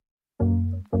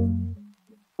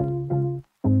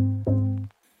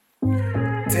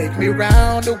Take me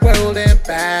round the world and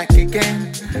back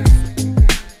again,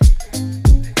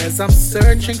 as I'm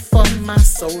searching for my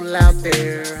soul out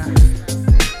there.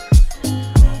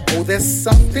 Oh, there's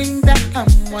something that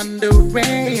I'm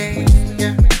wondering,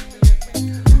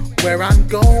 where I'm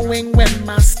going when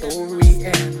my story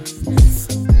ends.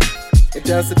 It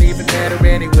doesn't even matter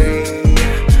anyway.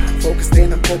 Focused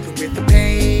and I'm coping with the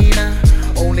pain.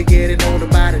 Only getting older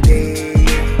by the day.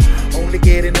 Only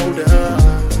getting older.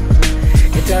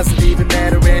 It doesn't even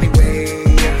matter anyway.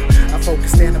 I'm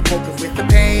focused and I'm coping with the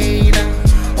pain.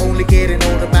 Only getting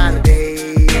older by the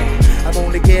day. I'm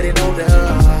only getting older.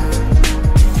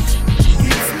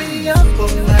 Keeps me up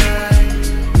all night.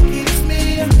 Keeps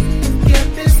me up.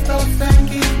 Get this thoughts that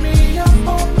keep me up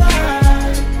all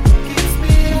night. Keeps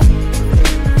me up.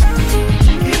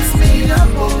 Keeps me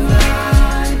up all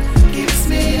night. Keeps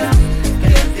me up.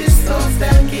 Get this thoughts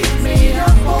that keep me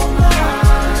up all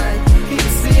night.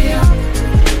 Keeps me up.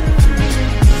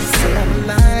 Say I'm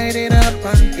lighting up,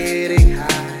 I'm getting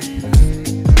high.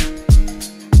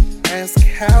 Ask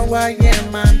how I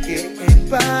am, I'm getting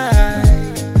by.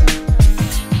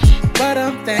 But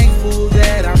I'm thankful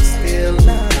that I'm still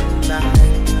alive,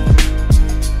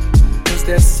 'cause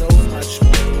there's so much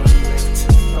more left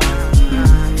to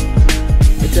find.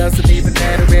 It doesn't even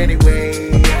matter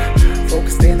anyway.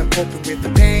 Focused and I'm coping with the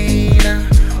pain.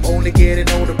 Only getting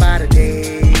older by the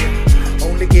day.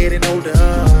 Only getting older.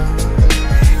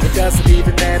 It doesn't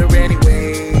even matter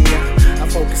anyway. I'm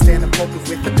focused and I'm coping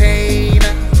with the pain.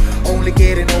 Only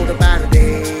getting older by